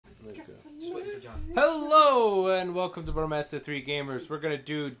John. Hello and welcome to Bromance 3 Gamers. We're gonna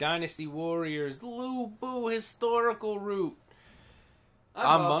do Dynasty Warriors Lu Bu historical route.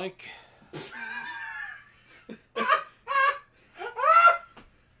 I'm Mike. And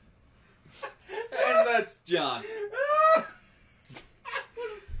that's John. That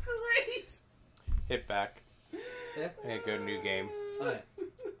was great. Hit back. Yeah. And go to new game. Alright.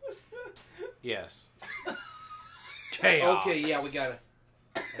 Yes. Chaos. Okay, yeah, we got it.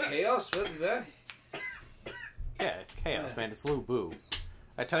 Chaos? What is that? Yeah, it's chaos, man. It's Lu Bu.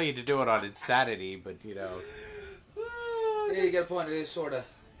 I tell you to do it on Insanity, but you know. Yeah, you got a point. It is sort of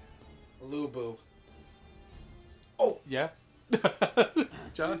Lu Bu. Oh! Yeah?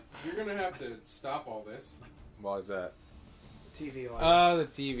 John? You're gonna have to stop all this. Why is that? TV audio. Oh, the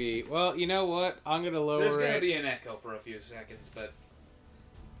TV. Well, you know what? I'm gonna lower There's it. going to be an echo for a few seconds, but...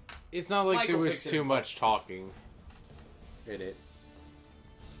 It's not like Michael there was fixed it. too much talking in it.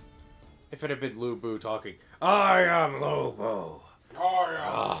 If it had been Lu Bu talking, I am Lu Bu. Oh,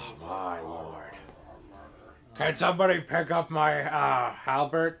 Oh my lord. Can somebody pick up my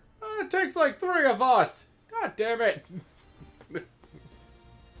halberd? It takes like 3 of us. God damn it. Swacky,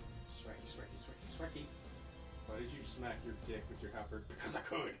 swacky, swacky, swacky. Why did you smack your dick with your halberd? Because I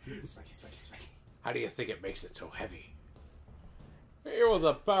could. Swacky, swacky, swacky. How do you think it makes it so heavy? He was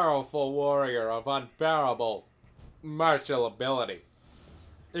a powerful warrior of unbearable martial ability.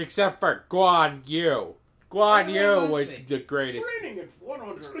 Except for Guan Yu. Guan Yu was the greatest. Training at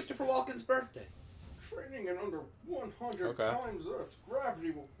 100. It's Christopher Walken's birthday. Training at under 100 Okay. times Earth's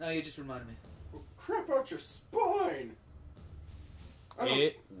gravity No, you just reminded me. will crap out your spine.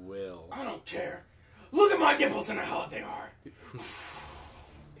 It will. I don't care. Look at my nipples and how they are.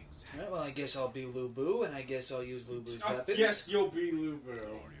 Alright, well, I guess I'll be Lu Bu, and I guess I'll use Lu Bu's weapons. Yes, you'll be Lu Bu.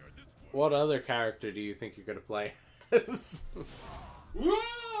 What other character do you think you're gonna play? Whoa!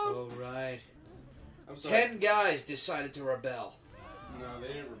 Alright. I'm sorry. 10 guys decided to rebel. No, they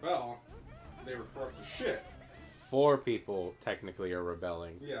didn't rebel. They were corrupt as shit. 4 people technically are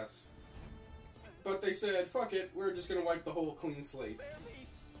rebelling. Yes. But they said, fuck it, we're just gonna wipe the whole clean slate.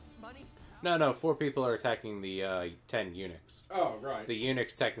 No, 4 people are attacking the 10 eunuchs. Oh, right. The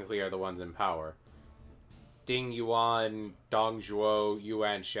eunuchs technically are the ones in power. Ding Yuan, Dong Zhuo,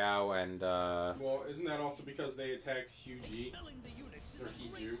 Yuan Shao, and Well, isn't that also because they attacked Hugh Ji? Or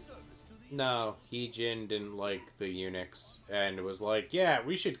Heju? no, He Jin didn't like the eunuchs and was like, yeah,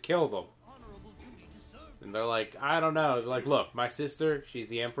 we should kill them. And they're like, I don't know. They're like, look, my sister, she's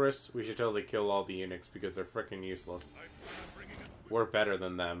the empress. We should totally kill all the eunuchs because they're freaking useless. We're better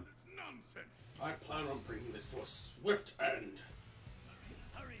than them. I plan on bringing this to a swift end.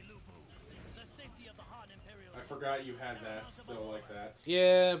 I forgot you had that still like that.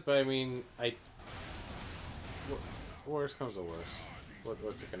 Yeah, but I mean, worst comes to worst.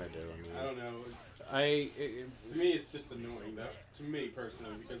 What's it gonna do? I don't know. To me, it's just annoying. To me,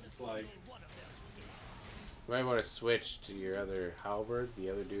 personally, because it's like... You might want to switch to your other halberd.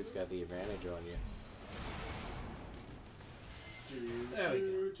 The other dude's got the advantage on you. There we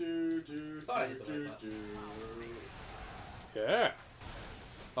Thought I hit the right Yeah.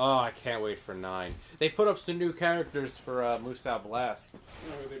 Oh, I can't wait for 9. They put up some new characters for Musou Blast. You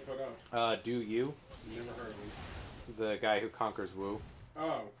know who they put up? Do you? Never heard of him. The guy who conquers Wu.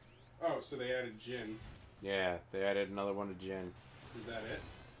 Oh, so they added Jin. Yeah, they added another one to Jin. Is that it?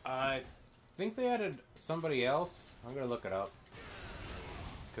 I think they added somebody else. I'm gonna look it up.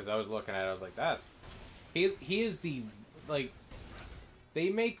 Because I was looking at it, I was like, that's... He is the, like... They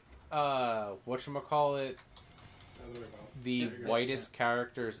make, whatchamacallit, the whitest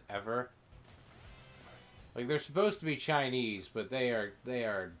characters ever. Like, they're supposed to be Chinese, but they are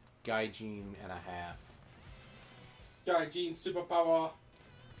gaijin and a half. Gaijin superpower.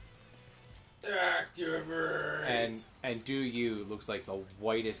 Activate. And Do You looks like the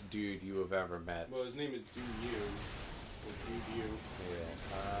whitest dude you have ever met. Well, his name is Do You. Or Do You. Yeah.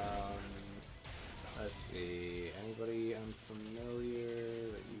 Let's see. Anybody unfamiliar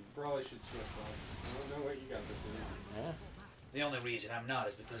that you... Probably should switch off. I don't know what you guys are doing. Yeah? The only reason I'm not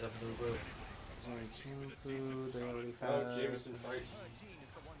is because I'm Lu Bu. Oh, Jameson Price.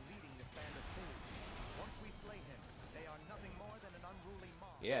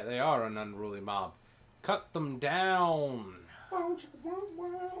 Yeah, they are an unruly mob. Cut them down! Trying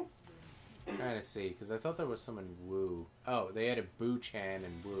to see, because I thought there was someone Wu. Oh, they added Bu Chan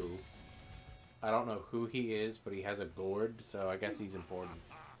and Wu. I don't know who he is, but he has a gourd, so I guess he's important.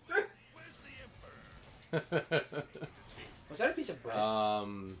 Was that a piece of bread?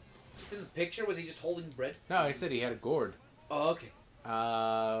 Just in the picture, was he just holding bread? No, I said he had a gourd. Oh, okay.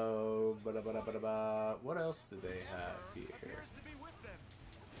 What else do they have here?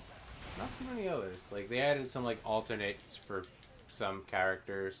 not too many others. Like, they added some, like, alternates for some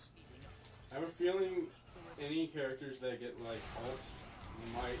characters. I have a feeling any characters that get, like, ults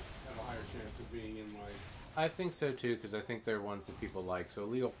might have a higher chance of being in, like... I think so, too, because I think they're ones that people like. So,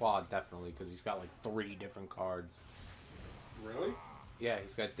 Leo Quad, definitely, because he's got, like, 3 different cards. Really? Yeah,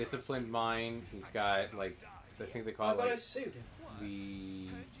 he's got Disciplined Mind. He's got, like, I think they call it, like, the...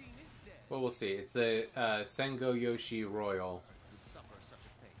 Well, we'll see. It's the Sengo Yoshi Royal.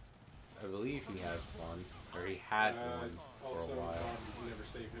 I believe he has one. Or he had one for also, a while. You never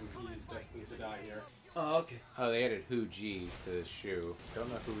save him. He is destined to die here. Oh, okay. Oh, they added Hu Ji to the shoe. Don't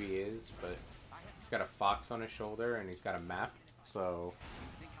know who he is, but he's got a fox on his shoulder and he's got a map. So,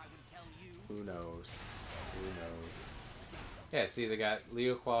 who knows? Who knows? Yeah, see, they got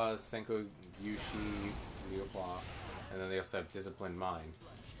Leo Hua, Senko Yushi, Leo Hua, and then they also have Disciplined Mind.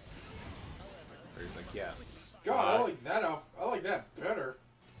 Where he's like, yes. God, I like that. I like that better.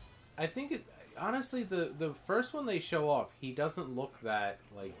 I think it. Honestly, the first one they show off, he doesn't look that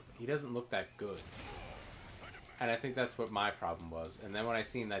good. And I think that's what my problem was. And then when I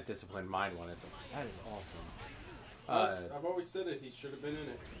seen that Disciplined Mind one, it's like, that is awesome. I've always said it. He should have been in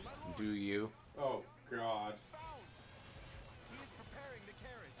it. Do you? Oh God.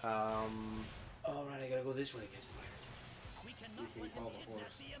 Alright, I gotta go this way to catch the pirate. You can call the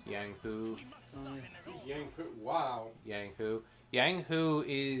horse. Yang Hu. Yang Hu. Wow. Yang Hu. Yang Hu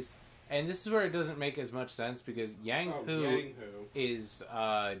is, and this is where it doesn't make as much sense because Yang Hu is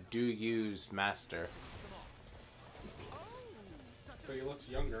Du Yu's master. But he looks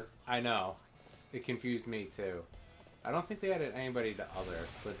younger. I know. It confused me too. I don't think they added anybody to other,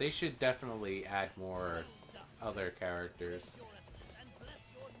 but they should definitely add more other characters.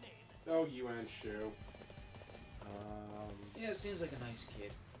 Oh, Yuan Shu. Yeah, it seems like a nice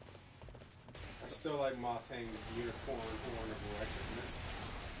kid. I still like Ma Tang's unicorn horn of righteousness.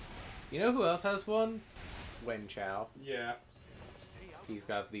 You know who else has one? Wen Chao. Yeah. He's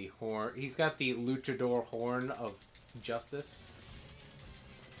got the horn. He's got the luchador horn of justice.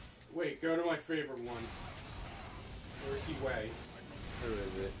 Wait, go to my favorite one. Where's he Wei? Who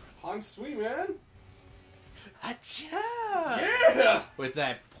is it? Han Sui, man! Achha! Yeah! With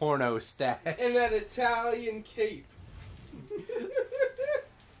that porno stash. And that Italian cape.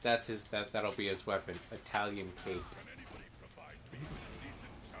 That's his. That'll be his weapon. Italian cape.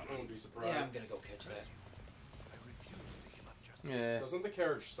 I won't be surprised. Yeah, I'm gonna go catch that. Yeah, Doesn't the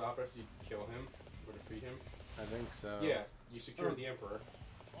carriage stop after you kill him? Or defeat him? I think so. Yeah, you secure the Emperor.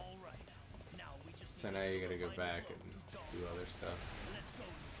 So now you gotta go back and do other stuff.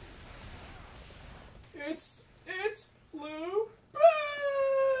 It's Lu Bu!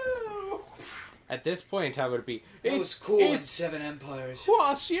 At this point, how would it be? It was cool in Seven Empires.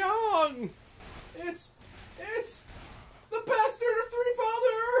 Hua Xiang! It's the bastard of 3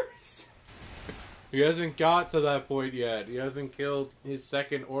 fathers! He hasn't got to that point yet. He hasn't killed his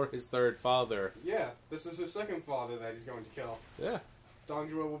second or his third father. Yeah, this is his second father that he's going to kill. Yeah.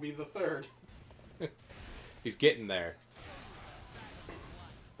 Dongjua will be the third. He's getting there.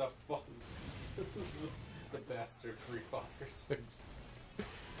 The bastard 3 fathers.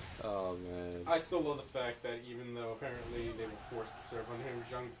 Oh, man. I still love the fact that even though apparently they were forced to serve on him,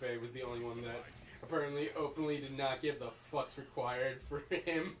 Zhang Fei was the only one that apparently openly did not give the fucks required for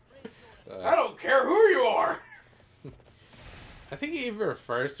him. I don't care who you are! I think he even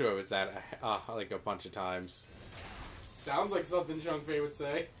refers to it as that like a bunch of times. Sounds like something Zhang Fei would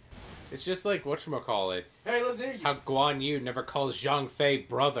say. It's just like whatchamacallit. Hey, let's hear you. How Guan Yu never calls Zhang Fei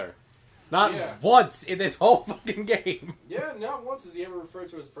brother. Not Yeah. once in this whole fucking game. Yeah, not once has he ever referred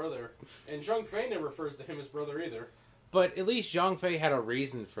to his brother. And Zhang Fei never refers to him as brother either. But at least Zhang Fei had a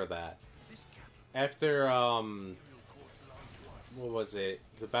reason for that. After, what was it?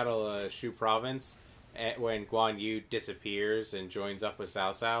 The Battle of Shu Province, when Guan Yu disappears and joins up with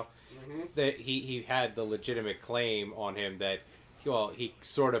Cao Cao, that he had the legitimate claim on him that, well, he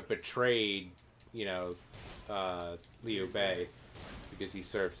sort of betrayed, you know, Liu Bei because he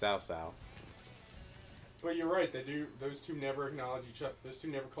served Cao Cao. But you're right, they do. Those two never acknowledge each other. Those two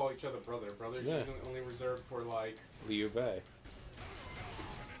never call each other brother. Brother's usually only reserved for, like... Liu Bei.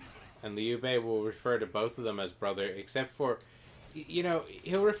 And Liu Bei will refer to both of them as brother, except for, you know,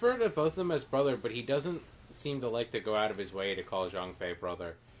 he'll refer to both of them as brother, but he doesn't seem to like to go out of his way to call Zhang Fei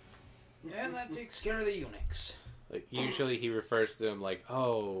brother. And that takes care of the eunuchs. Like, usually he refers to them like,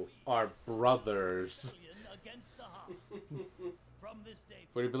 oh, our brothers.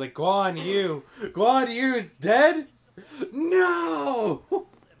 But he'd be like, Guan Yu's dead? No!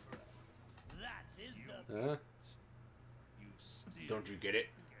 Huh? Don't you get it?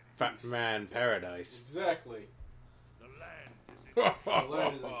 Fat man paradise. Exactly. The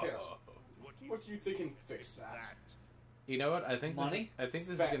land is in chaos. What do you think can fix that? You know what? I think Money? This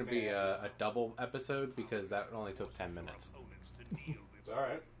is going to be a double episode because that only took 10 minutes. It's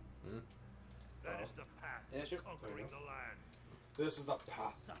alright. That is the path Yeah, sure. conquering the land. This is the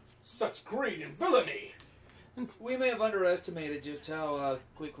path. Such greed and villainy! We may have underestimated just how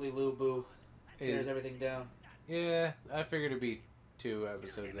quickly Lu Bu tears Is- everything down. Yeah, I figured it'd be 2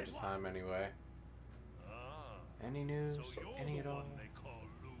 episodes at a time anyway. Ah, Any news? so you're Any the at all? one they call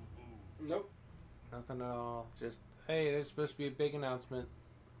Lu Bu. Nope. Nothing at all. Just, hey, there's supposed to be a big announcement.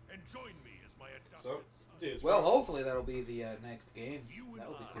 And join me as my adopted So, son. it's Well, hopefully that'll be the next game. You and That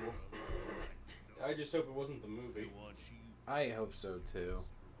would be I cool. are I just hope it wasn't the movie. the ones you I hope so too.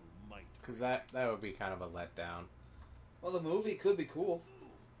 might. Because that would be kind of a letdown. Well, the movie could be cool.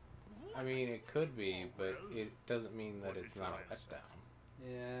 I mean, it could be, but it doesn't mean that it's not a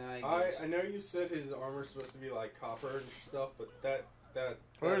letdown. Yeah, I guess. I know you said his armor's supposed to be like copper and stuff, but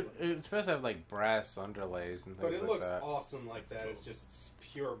Or it's supposed to have like brass underlays and but things it like looks that. awesome like that. It's just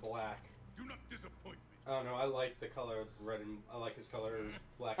pure black. Do not disappoint me. I don't know. I like the color red and I like his color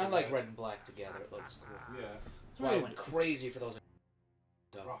black. I and like red and black together. It looks cool. Yeah. That's why I went crazy for those.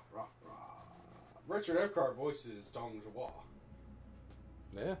 Rah, rah, rah. Richard Epcar voices Dong Zhuo.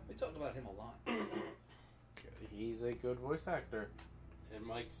 Yeah, We talked about him a lot. he's a good voice actor. And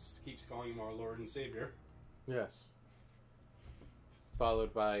Mike keeps calling him our Lord and Savior. Yes.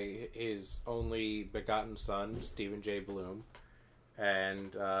 Followed by his only begotten son, Stephen J. Bloom,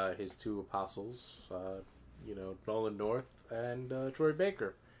 and his 2 apostles, Nolan North and Troy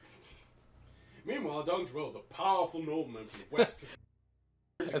Baker. Meanwhile, Dong Zhuo, the powerful nobleman from the West.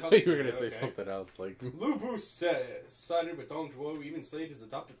 I thought you were going to say something else, like... Lu Bu sided with Dong Zhuo, even slayed his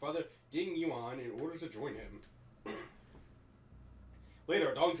adopted father, Ding Yuan, in order to join him.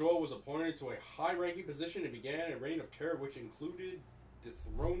 Later, Dong Zhuo was appointed to a high-ranking position and began a reign of terror which included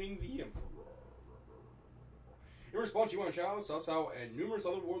dethroning the emperor. In response, Yuan Shao, Cao Cao, and numerous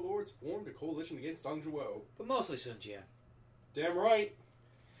other warlords formed a coalition against Dong Zhuo. But mostly Sun Jian. Damn right.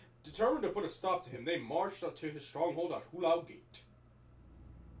 Determined to put a stop to him, they marched up to his stronghold at Hulao Gate.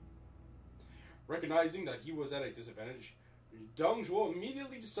 Recognizing that he was at a disadvantage, Dong Zhuo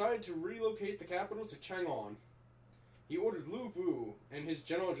immediately decided to relocate the capital to Chang'an. He ordered Lu Bu and his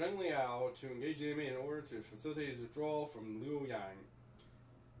general Zheng Liao to engage the enemy in order to facilitate his withdrawal from Luoyang.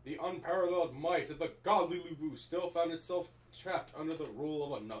 The unparalleled might of the godly Lu Bu still found itself trapped under the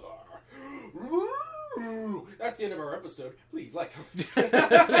rule of another. That's the end of our episode. Please like,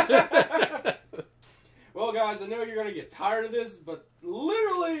 comment. Well, guys, I know you're gonna get tired of this, but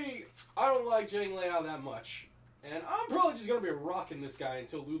literally, I don't like Zheng Liao that much, and I'm probably just gonna be rocking this guy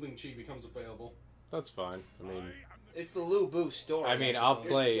until Lu Lingqi becomes available. That's fine. I mean... It's the Lu Bu story. I mean, I I'll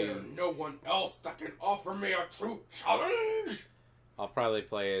suppose. play- Is there no one else that can offer me a true challenge? I'll probably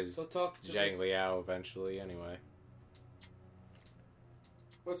play as So talk to Zhang Liao eventually, anyway.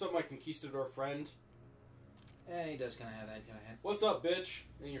 What's up, my conquistador friend? Yeah, he does kind of have that kind of head. What's up, bitch?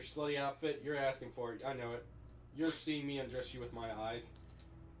 In your slutty outfit, you're asking for it. I know it. You're seeing me undress you with my eyes.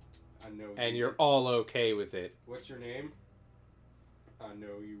 I know. And you're all okay with it. What's your name? I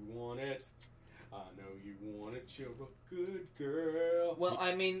know you want it. I know you want it. You're a good girl. Well,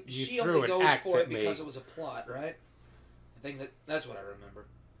 I mean, You she threw only an goes axe for at it me. because it was a plot, right? I think that's what I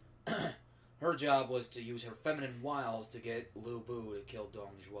remember. Her job was to use her feminine wiles to get Lu Bu to kill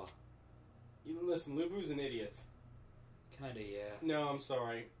Dong Zhuo. You listen, Lu Bu's an idiot. Kinda, yeah. No, I'm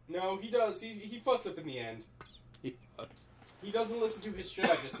sorry. No, he does. He fucks up in the end. He does. He doesn't listen to his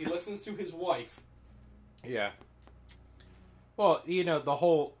strategist. He listens to his wife. Yeah. Well, the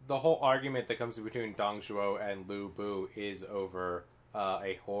whole argument that comes between Dong Zhuo and Lu Bu is over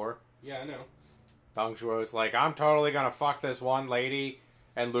a whore. Yeah, I know. Dong Zhuo's like, I'm totally gonna fuck this one lady,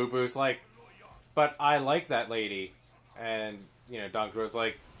 and Lu Bu's like, but I like that lady, and Dong Zhuo's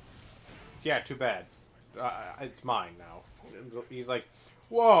like, yeah, too bad, it's mine now. He's like,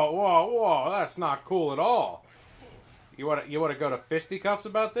 whoa, that's not cool at all. You want to go to fisticuffs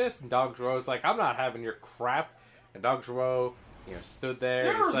about this? And Dong Zhuo's like, I'm not having your crap. And Dong Zhuo, stood there.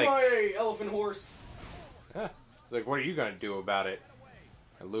 There's He's like, my elephant horse. huh. He's like, what are you gonna do about it?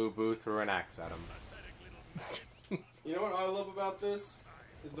 And Lu Bu threw an axe at him. You know what I love about this?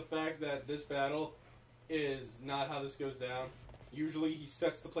 Is the fact that this battle is not how this goes down. Usually he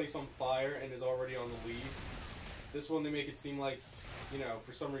sets the place on fire and is already on the lead. This one they make it seem like,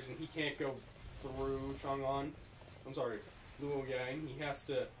 for some reason he can't go through Chang'an. I'm sorry, Luoyang. He has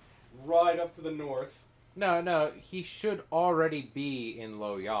to ride up to the north. No, he should already be in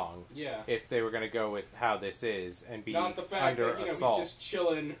Luoyang. Yeah. If they were gonna go with how this is and be Not the fact under that, assault. he's just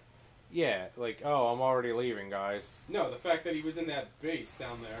chilling. Yeah, like, oh, I'm already leaving, guys. No, the fact that he was in that base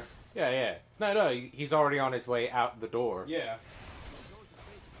down there. Yeah. No, he's already on his way out the door. Yeah.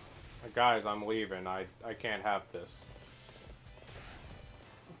 Guys, I'm leaving. I can't have this.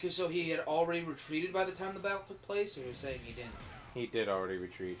 Okay, so he had already retreated by the time the battle took place, or you're saying he didn't? He did already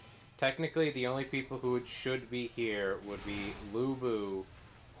retreat. Technically, the only people who should be here would be Lu Bu,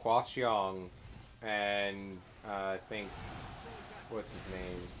 Hua Xiong, and I think... What's his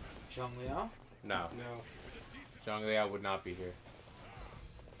name? Zhang Liao? No. No. Zhang Liao would not be here.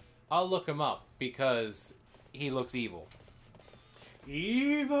 I'll look him up, because he looks evil.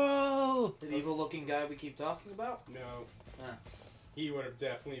 Evil! The evil-looking guy we keep talking about? No. Huh. He would have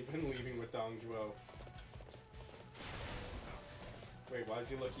definitely been leaving with Dong Zhuo. Wait, why does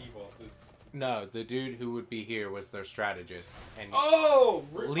he look evil? No, the dude who would be here was their strategist. And Oh!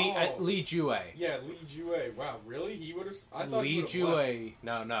 Li Jue. Yeah, Li Jue. Wow, really? He would have... I thought he Li would have left. Jue.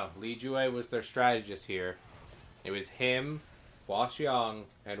 No. Li Jue was their strategist here. It was him, Hua Xiong,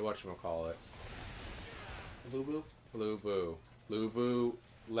 and whatchamacallit. Lu Bu? Lu Bu. Lu Bu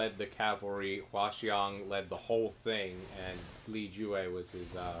led the cavalry, Hua Xiong led the whole thing, and Li Jue was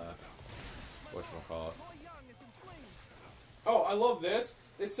his, whatchamacallit. Oh, I love this.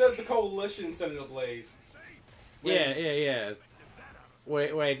 It says the coalition set it ablaze. Yeah.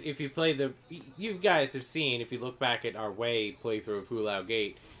 Wait, if you play the... You guys have seen, if you look back at our Wei playthrough of Hulao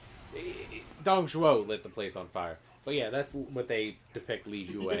Gate, Dong Zhuo lit the place on fire. But yeah, that's what they depict Li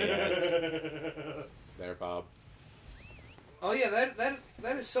Jue as. There, Bob. Oh yeah, that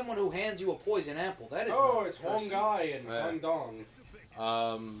is someone who hands you a poison apple. That is. Oh, not it's a person. Hong Gai and Hong Dong.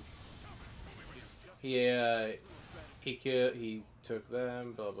 He took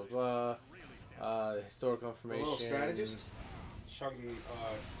them. Blah blah blah. Historical A information. little strategist. Chung,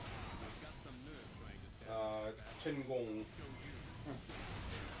 Chen Gong.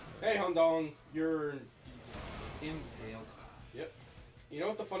 Hey, Hong Dong, you're... Impaled. Yep. You know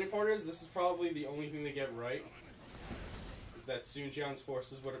what the funny part is? This is probably the only thing they get right. Is that Sun Jian's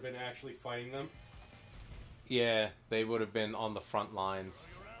forces would have been actually fighting them. Yeah, they would have been on the front lines.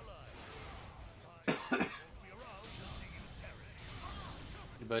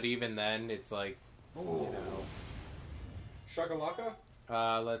 But even then, it's like, Ooh. you know. Shakalaka?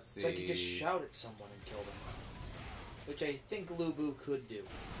 Let's see. It's like you just shout at someone and kill them. Which I think Lu Bu could do.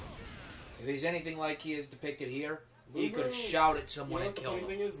 If he's anything like he is depicted here, he could have shouted at someone and killed The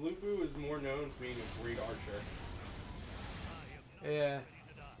funny them. thing is, Lu Bu is more known for being a great archer. Yeah.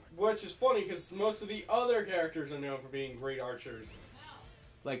 Which is funny, because most of the other characters are known for being great archers.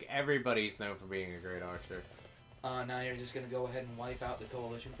 Like, everybody's known for being a great archer. Now you're just gonna go ahead and wipe out the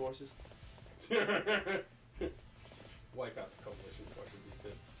coalition forces? Wipe out the coalition forces, he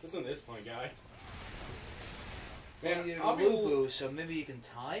says. Listen to this funny guy. Man, Man, you're I'll be... Lu Bu, so maybe you can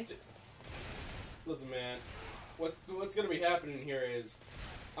tie? Listen, man. What's gonna be happening here is...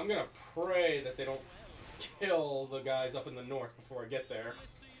 I'm gonna pray that they don't kill the guys up in the north before I get there.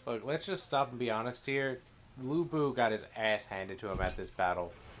 Look, let's just stop and be honest here. Lu Bu got his ass handed to him at this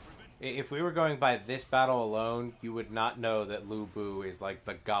battle. If we were going by this battle alone, you would not know that Lu Bu is like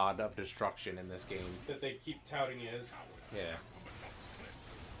the god of destruction in this game. That they keep touting is. Yeah.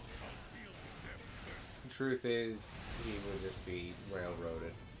 The truth is, he would just be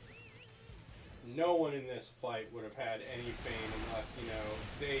railroaded. No one in this fight would have had any fame unless, you know,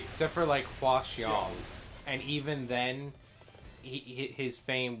 they... Except for like Hua Xiong. And even then, his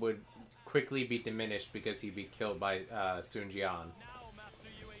fame would quickly be diminished because he'd be killed by Sun Jian.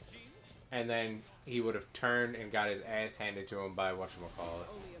 And then he would have turned and got his ass handed to him by whatchamacallit.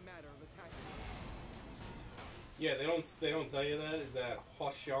 Yeah, they don't tell you that, is that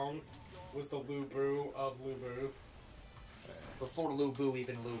Hua Xiong was the Lu Bu of Lu Bu. Before Lu Bu,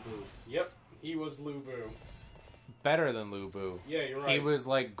 even Lu Bu. Yep, he was Lu Bu. Better than Lu Bu. Yeah, you're right. He was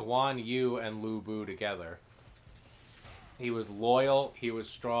like Guan Yu and Lu Bu together. He was loyal, he was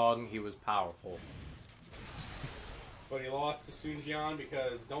strong, he was powerful. But he lost to Sun Jian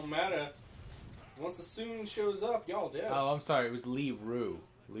because don't matter. Once the Sun shows up, y'all dead. Oh, I'm sorry, it was Li Ru.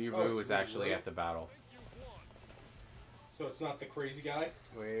 Li Ru it's was Li actually Ru. at the battle. So it's not the crazy guy?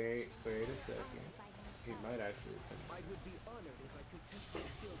 Wait a second. He might actually have been. I would be honored if I could test my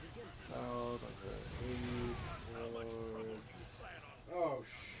skills against Oh, Oh,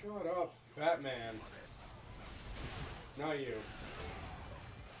 shut up, fat man. Not you.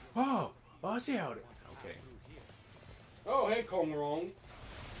 oh, what's he out? Okay. Oh, hey, Kong Rong.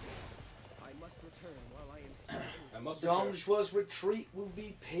 I must return while I am still. I must Dong return. Zhuo's retreat will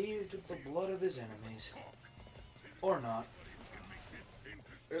be paved with the blood of his enemies. Or not.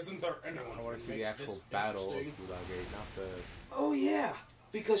 Isn't there anyone I want to who see the make actual this battle of interesting? Hulao Gate, not the... Oh yeah,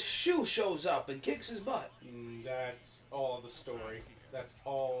 because Shu shows up and kicks his butt. That's all the story. That's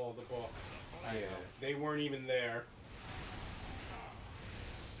all the book. Yeah. They weren't even there.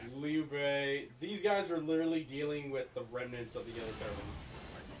 Liu Bu. These guys were literally dealing with the remnants of the Yellow Turbans.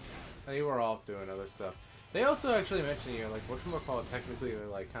 They were off doing other stuff. They also actually mentioned, you know, like, whatchamacallit, technically they're,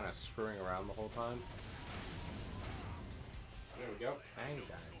 like, kind of screwing around the whole time. There we go. Dang,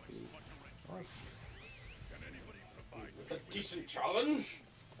 Dynasty. What? With a decent challenge.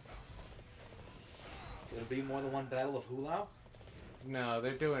 Could it be more than one battle of Hulao? No,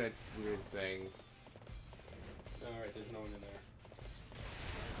 they're doing a weird thing. Alright, there's no one in there.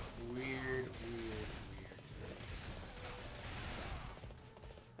 Weird.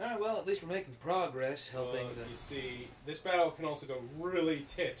 Alright, well, at least we're making progress, helping the... You see, this battle can also go really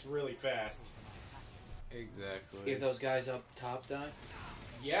tits really fast. Exactly. If those guys up top die?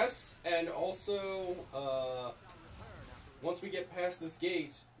 Yes, and also, once we get past this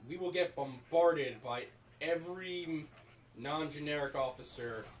gate, we will get bombarded by every non-generic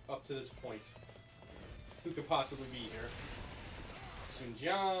officer up to this point who could possibly be here. Sun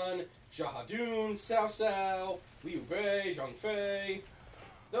Jian, Jahadun, Cao Cao, Liu Bu, Zhang Fei,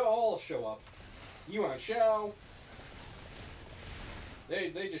 they'll all show up. Yuan Shao.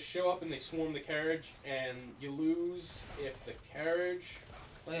 They just show up and they swarm the carriage, and you lose if the carriage...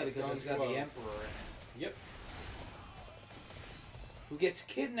 Oh yeah, because it's got the Emperor in it. Yep. Who gets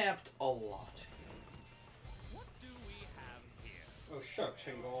kidnapped a lot. What do we have here? Oh, shut up,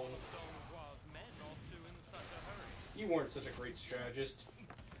 Chen Gong. Donghua's men off to in such a hurry. You weren't such a great strategist.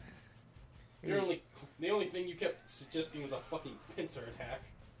 The only thing you kept suggesting was a fucking pincer attack.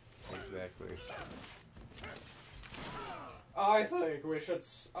 Exactly. I think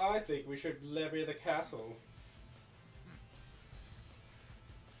we should levy the castle.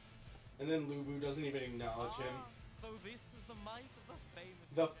 And then Lu Bu doesn't even acknowledge him. So this is the might of the famous...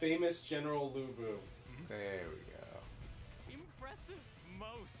 The famous General Lu Bu. There we go. Impressive.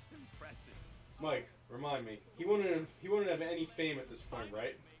 Most impressive. Mike, remind me. He wouldn't have any fame at this point,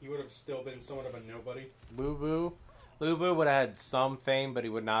 right? He would have still been somewhat of a nobody. Lu Bu would have had some fame, but he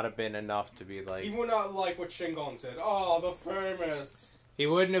would not have been enough to be like... He would not like what Shen Gong said. Oh, the famous. He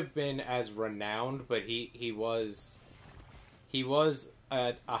wouldn't have been as renowned, but he was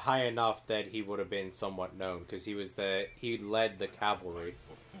at a high enough that he would have been somewhat known, because he led the cavalry.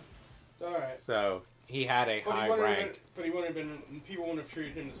 Alright. So he had a high rank. But he wouldn't have been. People wouldn't have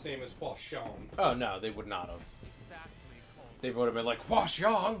treated him the same as Hua Xiong. Oh no, they would not have. Exactly. They would have been like, Hua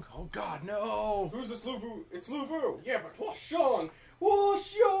Xiong! Oh god, no! Who's this Lu Bu? It's Lu Bu! Yeah, but Hua Xiong! Hua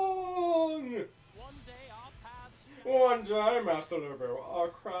Xiong! One day our paths shall... One day, Master Lu Bu, our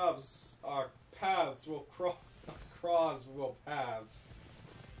paths will cross paths.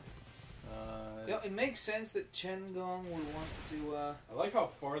 Yeah, it makes sense that Chen Gong would want to, I like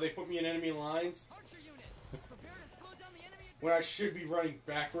how far they put me in enemy lines. Archer unit, prepare to slow down the enemy. When I should be running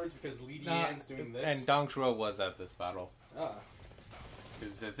backwards because Li Dian's doing this. And Dong Zhuo was at this battle. Ah.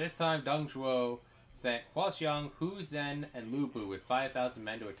 Because it says, this time Dong Zhuo sent Hua Xiong, Hu Zhen, and Lu Bu with 5,000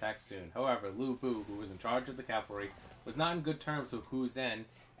 men to attack soon. However, Lu Bu, who was in charge of the cavalry, was not in good terms with Hu Zhen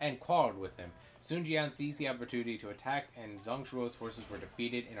and quarreled with him. Sun Jian seized the opportunity to attack, and Zhang Zhuo's forces were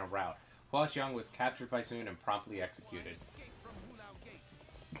defeated in a rout. Hua Xiong was captured by Sun and promptly executed.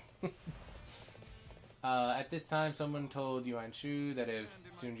 At this time, someone told Yuan Shu that if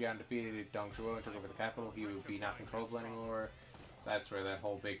Sun Jian defeated Dong Zhuo and took over the capital, he would be not controllable anymore. That's where that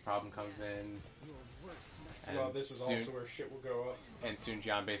whole big problem comes in. So this is also where shit will go up. And Sun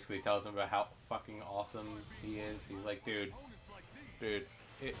Jian basically tells him about how fucking awesome he is. He's like, dude,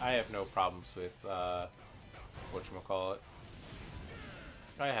 I have no problems with, whatchamacallit.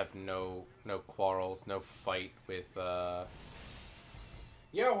 I have no quarrels, no fight with,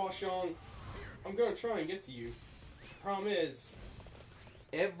 Yeah, Hua Xiong, I'm gonna try and get to you. Problem is,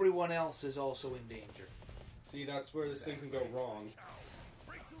 everyone else is also in danger. see, that's where this thing can go wrong.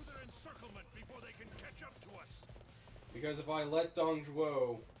 Break through their encirclement before they can catch up to us. Because if I let Dong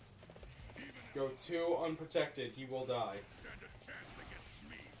Zhuo go too unprotected, he will die. Stand a chance against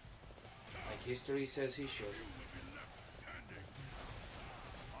me. Like history says he should. Standing.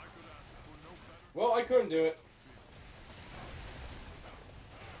 I could ask for no better. Well, I couldn't do it.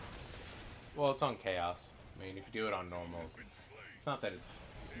 well, it's on chaos. I mean, if you do it on normal, it's not that it's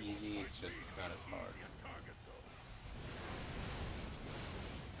easy, it's just not as hard. Target though.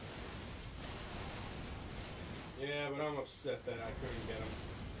 Yeah, but I'm upset that I couldn't get him.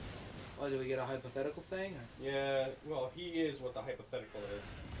 Oh, do we get a hypothetical thing? Or? Yeah, well, he is what the hypothetical is.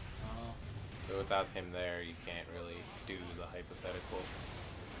 Oh. So without him there, you can't really do the hypothetical.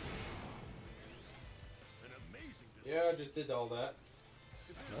 An amazing Yeah, I just did all that.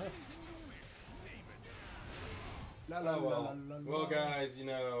 Well, guys, you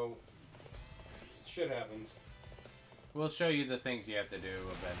know, shit happens. We'll show you the things you have to do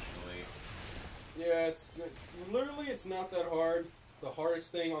eventually. Yeah, it's not that hard. The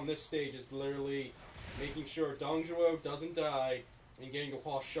hardest thing on this stage is literally making sure Dong Zhuo doesn't die and getting to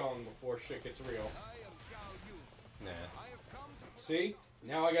Hua Shang before shit gets real. Nah. See?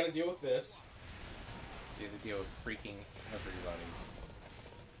 Now I gotta deal with this. You have to deal with freaking everybody.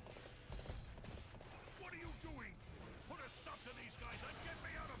 What are you doing? Put a stop to these guys and get me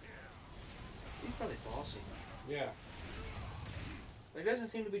out of here! He's probably bossy. Yeah. But he doesn't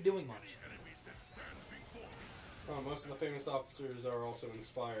seem to be doing much. Enemies that stand before me. Oh, most of the famous officers are also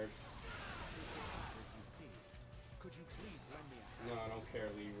inspired. Could you please lend me a No, I don't care,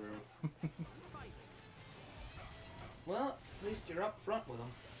 Li Ru. Well, at least you're up front with him.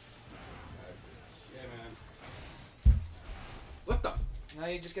 Yeah, man. What the? Now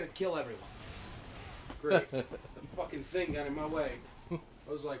you just gotta kill everyone. Great. The fucking thing got in my way. I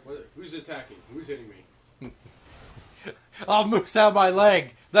was like, who's attacking? Who's hitting me? I'll moose out my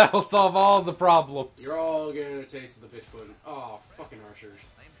leg. That'll solve all the problems. You're all getting a taste of the bitch pudding. Oh, fucking archers.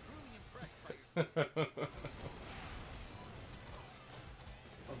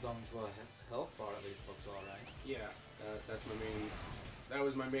 Well, Dong Zhuo's health bar at least looks alright. Yeah, that's my main. That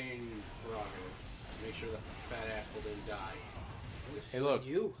was my main prerogative. Make sure the fat asshole didn't die. Hey, look.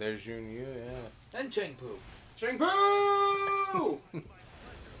 You There's Jun Yu, yeah. and Cheng Pu. Cheng Pu!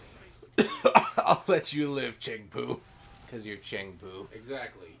 I'll let you live, Cheng Pu. Because you're Cheng Pu.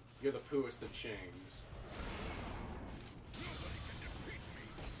 Exactly. You're the pooest of Chengs.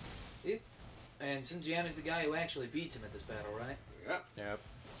 And Sun Jian is the guy who actually beats him at this battle, right? Yep. Yep.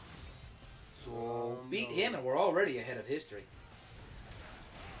 So beat him, and we're already ahead of history.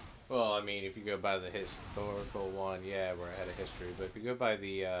 Well, I mean, if you go by the historical one, yeah, we're ahead of history. But if you go by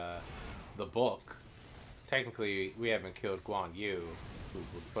the book, technically we haven't killed Guan Yu, who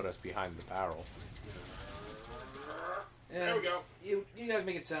would put us behind the barrel. Yeah, There we go. You guys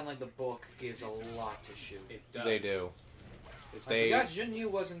make it sound like the book gives a lot to shoot. It does. They do. I forgot Jun Yu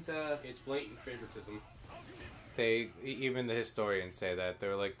wasn't. It's blatant favoritism. Even the historians say that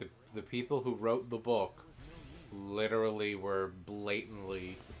they're like the people who wrote the book literally were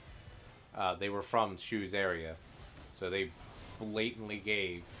blatantly they were from Shu's area, so they blatantly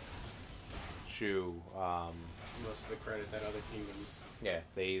gave Shu Most of the credit that other kingdoms. yeah,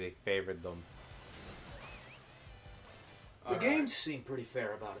 they favored them. The games seem pretty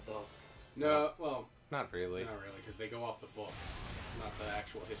fair about it, though. No, well, Not really. not really, because they go off the books, not the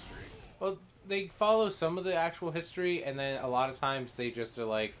actual history. Well, they follow some of the actual history, and then a lot of times they just are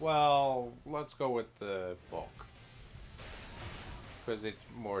like, well, let's go with the book. Because it's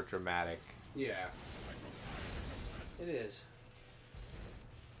more dramatic. Yeah. It is.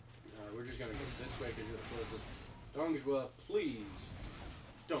 We're just gonna go this way because you're the closest. Dongswell, please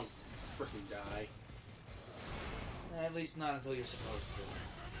don't freaking die. At least not until you're supposed to.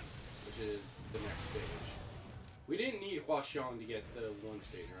 Which is the next stage. We didn't need Hua Xiong to get the one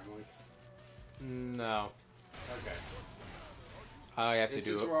stage, right, Mike? No. Okay. I have to And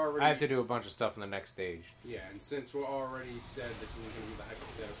since do. we're already- I have to do a bunch of stuff in the next stage. Yeah, and since we're already said this isn't going to be the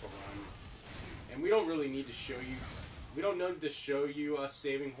hypothetical run, and we don't really need to show you, we don't need to show you us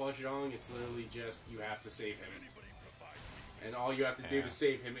saving Hua Xiong. It's literally just you have to save him, and all you have to do Yeah. to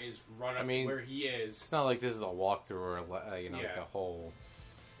save him is run up to where he is. It's not like this is a walkthrough or like Yeah. a whole.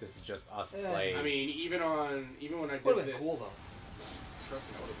 This is just us Yeah. playing. I mean, even when I did Would have this, been cool though. trust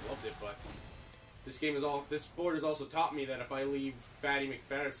me, I would have loved it, but this board has also taught me that if I leave Fatty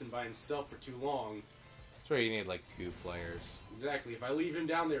McPherson by himself for too long, that's where you need like 2 players. exactly, if I leave him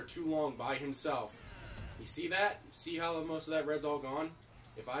down there too long by himself, you see that? See how most of that red's all gone?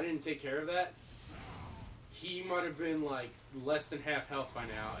 If I didn't take care of that, he might have been like less than half health by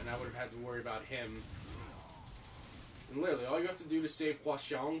now, and I would have had to worry about him. And literally, all you have to do to save Hua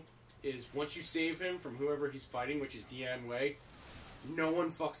Xiong is once you save him from whoever he's fighting, which is Dian Wei, no one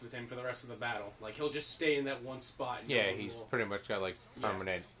fucks with him for the rest of the battle. Like, he'll just stay in that one spot. And no Yeah, one he's will- pretty much got like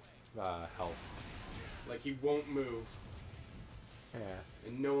permanent health. like, he won't move, Yeah.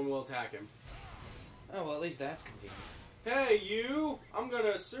 and no one will attack him. Oh well, at least that's convenient. Hey, you! I'm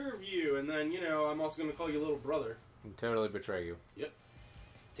gonna serve you, and then, I'm also gonna call you little brother. And totally betray you. Yep.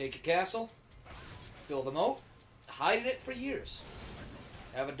 Take your castle, fill the moat, hide in it for years.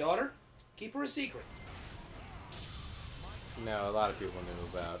 Have a daughter, keep her a secret. No, a lot of people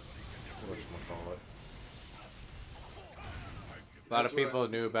knew about whatchamacallit. A lot That's of people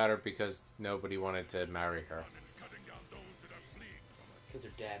knew about her because nobody wanted to marry her. Because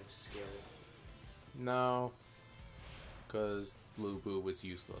her dad was scary. No. Because Lu Bu was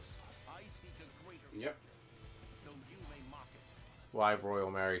useless. I seek a greater Yep. though why Royal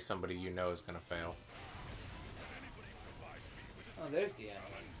marry somebody you know is gonna fail. Oh, there's the animal.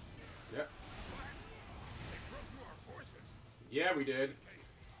 Yep. Yeah, we did.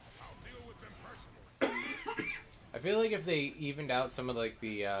 I feel like if they evened out some of like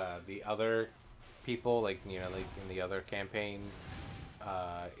the other people, like you know, like in the other campaign,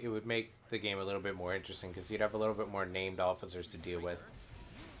 it would make the game a little bit more interesting because you'd have a little bit more named officers to deal with.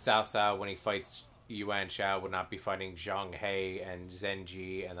 Cao Cao, when he fights Yuan Shao, would not be fighting Zhang He and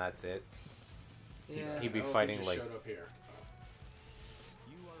Zenji, and that's it. Yeah. He'd be Oh, fighting just like showed up here.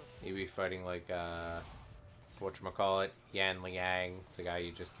 he'd be fighting like whatchamacallit, Yan Liang, the guy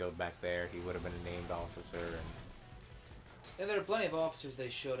you just killed back there. He would have been a named officer. And Yeah, there are plenty of officers they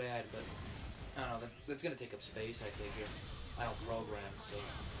should add, but I don't know. That's gonna take up space. I figure. I don't program, so.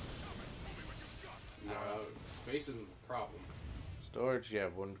 No, space isn't the problem. storage, yeah,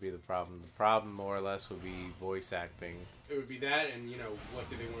 wouldn't be the problem. The problem, more or less, would be voice acting. It would be that, and you know, what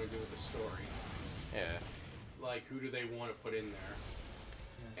do they want to do with the story? Yeah. Like, who do they want to put in there?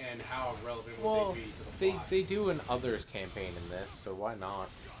 And how relevant would Well, they be to the plot? they do an Others campaign in this, so why not?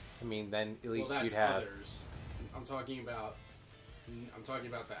 I mean, then at least that's you'd have... Others. I'm talking about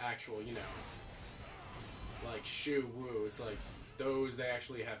the actual, you know, like Shu Wu. It's like those they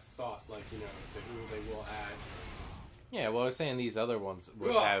actually have thought, like, you know, to who they will add. Yeah, well, I was saying these other ones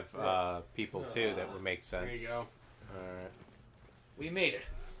would have people too that would make sense. There you go. Alright. We made it.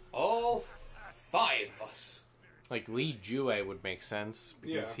 All 5 of us. Like, Li Jue would make sense,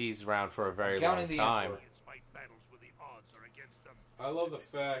 because Yeah. he's around for a very Counting long the time. Emperor. Fight battles where the odds are against them. I love the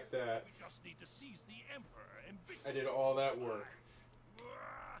fact that We just need to seize the Emperor and I did all that work.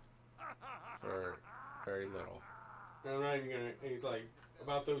 For very little. And I'm not even gonna. And he's like,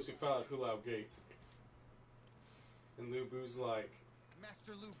 about those who fell at Hulao Gate. And Lu Bu's like,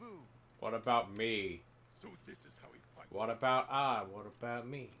 Master Lu Bu. What about me? So this is how he fights. What about I? What about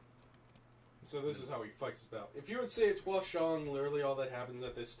me? so this is how he fights about. If you would say it's Huashang, literally all that happens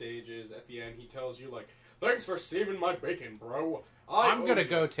at this stage is at the end he tells you like, thanks for saving my bacon, bro. I'm gonna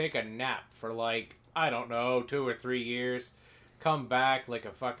go take a nap for like, I don't know, 2 or 3 years. Come back like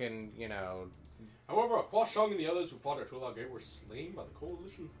a fucking, you know... However, Huashang and the others who fought at Hulao Gate were slain by the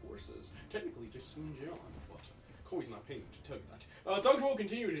coalition forces. Technically, just Sun Jian, but Koi's not paying to tell you that. Deng Zhuo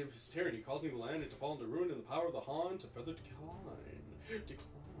continued his tyranny, causing the land to fall into ruin and the power of the Han to further decline. Decline,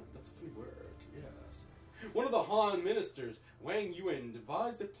 that's a funny word, yes. One of the Han ministers, Wang Yuan,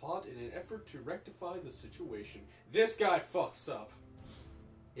 devised a plot in an effort to rectify the situation. This guy fucks up.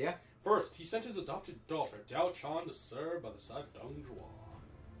 Yeah? First, he sent his adopted daughter, Diao Chan, to serve by the side of Deng Zhuo.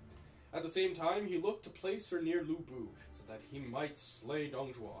 At the same time, he looked to place her near Lu Bu, so that he might slay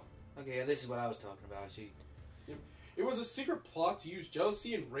Deng Zhuo. Okay, yeah, this is what I was talking about. See, It was a secret plot to use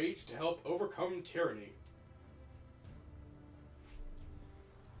jealousy and rage to help overcome tyranny.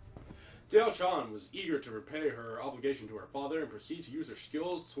 Diao Chan was eager to repay her obligation to her father and proceed to use her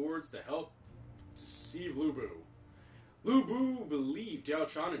skills towards the help to deceive Lu Bu. Lu Bu believed Diao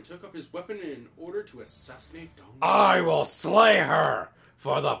Chan and took up his weapon in order to assassinate Deng Zhuo. I will slay her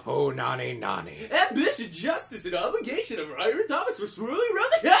for the Poo Nani Nani. Ambition, justice, and obligation of higher topics were swirling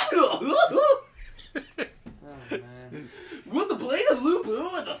around the capital! oh man. Will the blade of Lu Bu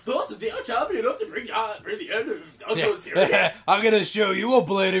and the thoughts of Diao Chan be enough to bring the end of Deng Zhuo's tyranny? I'm gonna show you a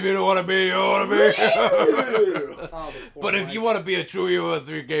blade if you don't want to be, you want to be. Oh, the poor But if Mike. you want to be a true Hero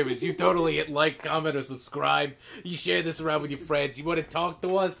 3 Gamers, you totally hit like, comment, or subscribe. You share this around with your friends. You want to talk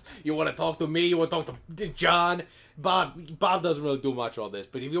to us? You want to talk to me? You want to talk to John? Bob doesn't really do much on this,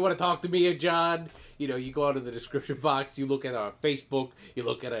 but if you want to talk to me and John, you know, you go out to the description box, you look at our Facebook, you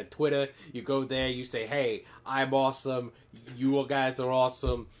look at our Twitter, you go there, you say, hey, I'm awesome, you guys are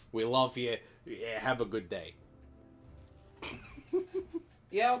awesome, we love you, yeah, have a good day.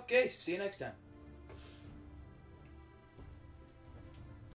 Yeah, okay. See you next time.